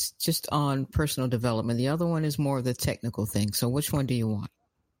that's just on personal development. The other one is more of the technical thing. So which one do you want?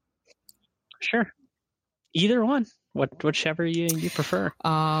 Sure. Either one. Whichever you prefer.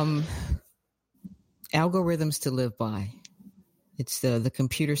 Algorithms to Live By. It's the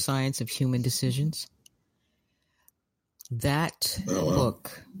computer science of human decisions. That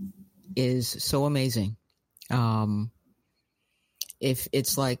book is so amazing. If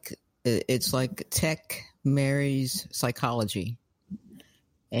it's like tech marries psychology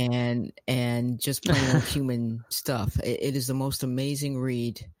and just plain old human stuff. It is the most amazing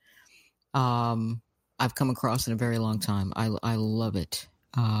read I've come across in a very long time. I love it.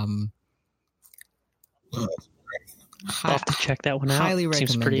 I'll have to check that one out. Highly recommend.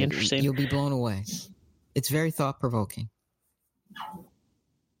 Seems pretty it. interesting. You'll be blown away. It's very thought-provoking.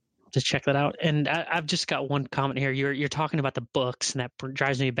 To check that out. And I've just got one comment here. You're talking about the books, and that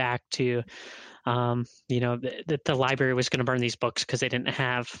drives me back to, that the library was going to burn these books because they didn't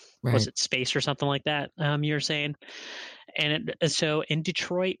have, was it space or something like that? You were saying. And so in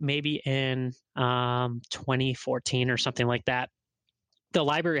Detroit, maybe in 2014 or something like that, the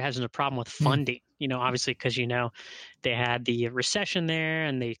library has a problem with funding, obviously, because, they had the recession there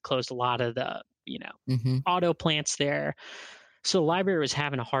and they closed a lot of the, auto plants there. So the library was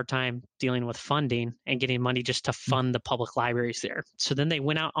having a hard time dealing with funding and getting money just to fund the public libraries there. So then they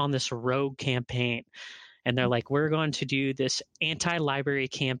went out on this rogue campaign, and they're like, we're going to do this anti-library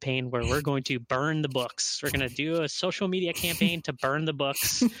campaign where we're going to burn the books. We're going to do a social media campaign to burn the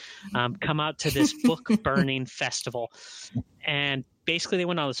books, come out to this book burning festival. And basically they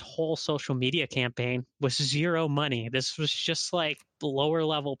went on this whole social media campaign with zero money. This was just like lower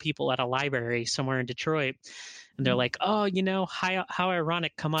level people at a library somewhere in Detroit. And they're like, oh, how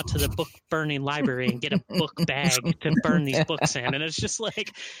ironic, come out to the book burning library and get a book bag to burn these books in. And it's just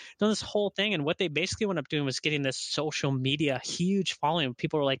like this whole thing. And what they basically wound up doing was getting this social media huge following.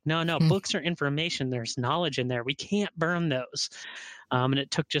 People were like, no, books are information. There's knowledge in there. We can't burn those. And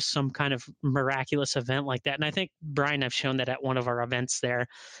it took just some kind of miraculous event like that. And I think, Brian, I've shown that at one of our events there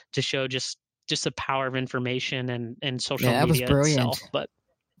to show just the power of information and social media itself. But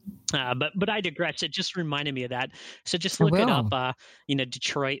I digress. It just reminded me of that. So just look it up,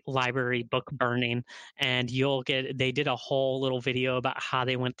 Detroit Library book burning, and you'll get. They did a whole little video about how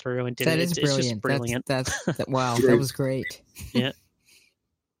they went through and did that. It's just brilliant. Wow, that was great. Yeah.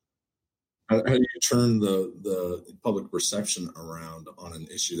 How do you turn the public perception around on an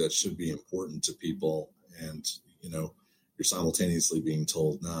issue that should be important to people, and you're simultaneously being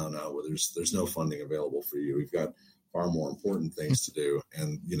told, no, there's no funding available for you. We've got far more important things to do.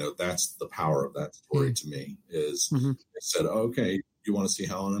 And, that's the power of that story to me is they said, okay, you want to see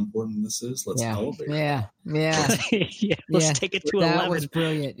how unimportant this is? Let's elevate it. Yeah. Let's take it to 11. That was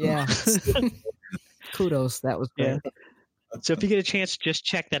brilliant. Yeah. Kudos. That was great. Yeah. So if you get a chance, just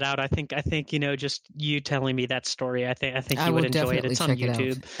check that out. I think just you telling me that story, I think you would enjoy it. It's on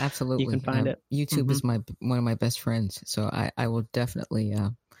YouTube. Absolutely. You can find it. YouTube is one of my best friends. So I will definitely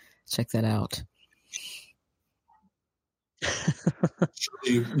check that out.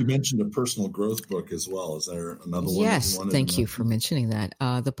 You mentioned a personal growth book as well. Is there another one? Yes, thank you for mentioning that.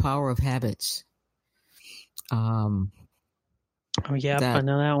 The Power of Habits. Oh yeah, I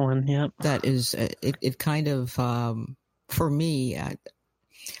know that one. Yep. That is it. Kind of for me,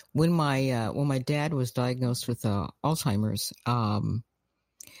 when my dad was diagnosed with Alzheimer's,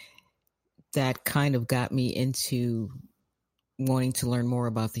 that kind of got me into wanting to learn more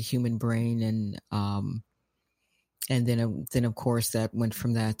about the human brain, and then of course that went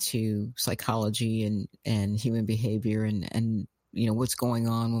from that to psychology and human behavior and what's going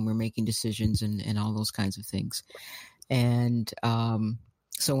on when we're making decisions and all those kinds of things. And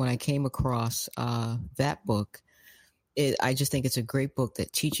so when I came across that book, I just think it's a great book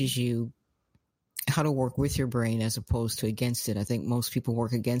that teaches you how to work with your brain as opposed to against it. I think most people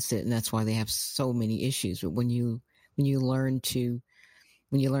work against it, and that's why they have so many issues. But when you learn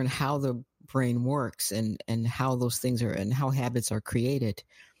how the brain works and how those things are and how habits are created,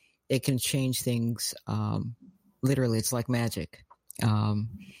 it can change things. Literally, it's like magic. And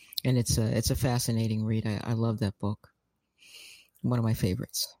it's a fascinating read. I love that book. One of my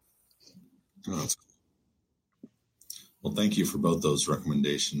favorites. Oh, well, thank you for both those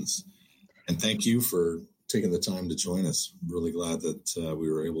recommendations. And thank you for taking the time to join us. I'm really glad that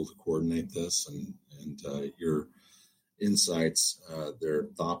we were able to coordinate this and your insights. They're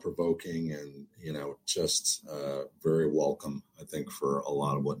thought-provoking and, just very welcome, I think, for a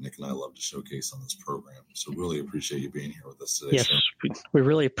lot of what Nick and I love to showcase on this program. So really appreciate you being here with us today. Yes, we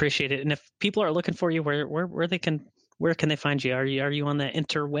really appreciate it. And if people are looking for you, where can they find you? Are you on the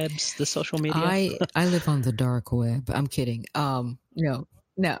interwebs, the social media? I live on the dark web. I'm kidding. No.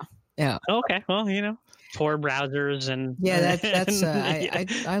 Yeah. Okay. Well, poor browsers and that's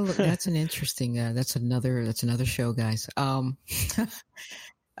I look. That's an interesting. That's another show, guys. There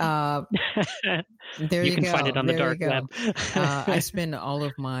you can go. Find it on the dark web. I spend all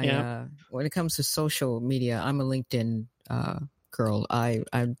of my when it comes to social media, I'm a LinkedIn girl. I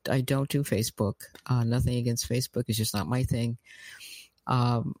don't do Facebook. Nothing against Facebook. It's just not my thing.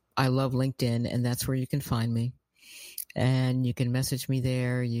 I love LinkedIn, and that's where you can find me. And you can message me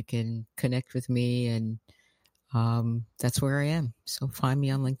there. You can connect with me, and that's where I am. So find me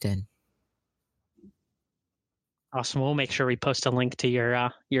on LinkedIn. Awesome. We'll make sure we post a link to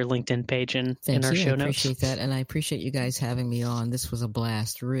your LinkedIn page in our show notes. I appreciate that, and I appreciate you guys having me on. This was a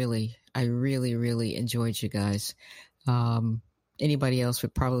blast. Really, I really, really enjoyed you guys. Anybody else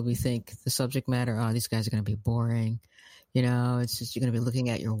would probably think the subject matter, these guys are going to be boring. It's just you're going to be looking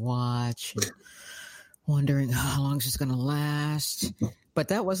at your watch and wondering how long is this going to last. But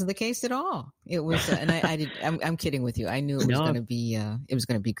that wasn't the case at all. It was, and I'm kidding with you. I knew it was going to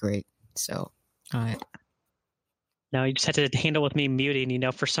be, great. So, all right. No, you just had to handle with me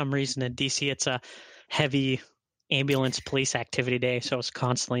muting. For some reason in DC, it's a heavy ambulance police activity day, so I was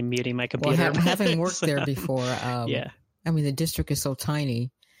constantly muting my computer. Well, having worked there before, the district is so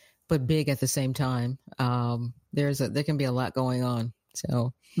tiny, but big at the same time. There can be a lot going on.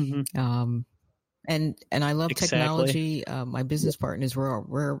 So, and I love technology. My business partners,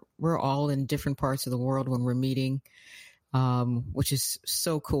 we're all in different parts of the world when we're meeting, which is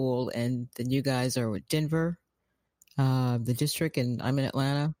so cool. And then you guys are with Denver, the district, and I'm in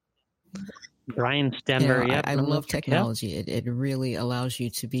Atlanta. Brian's Denver. I love technology. Yep. It really allows you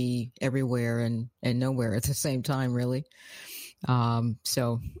to be everywhere and nowhere at the same time, really.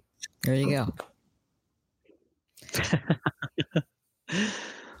 So there you go.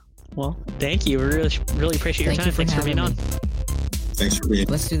 Well, thank you. We really appreciate your time. Thanks for being on. Thanks for being.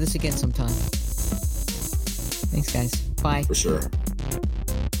 Let's do this again sometime. Thanks, guys. Bye. For sure.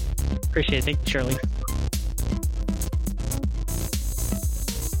 Appreciate it. Thank you, Shirley.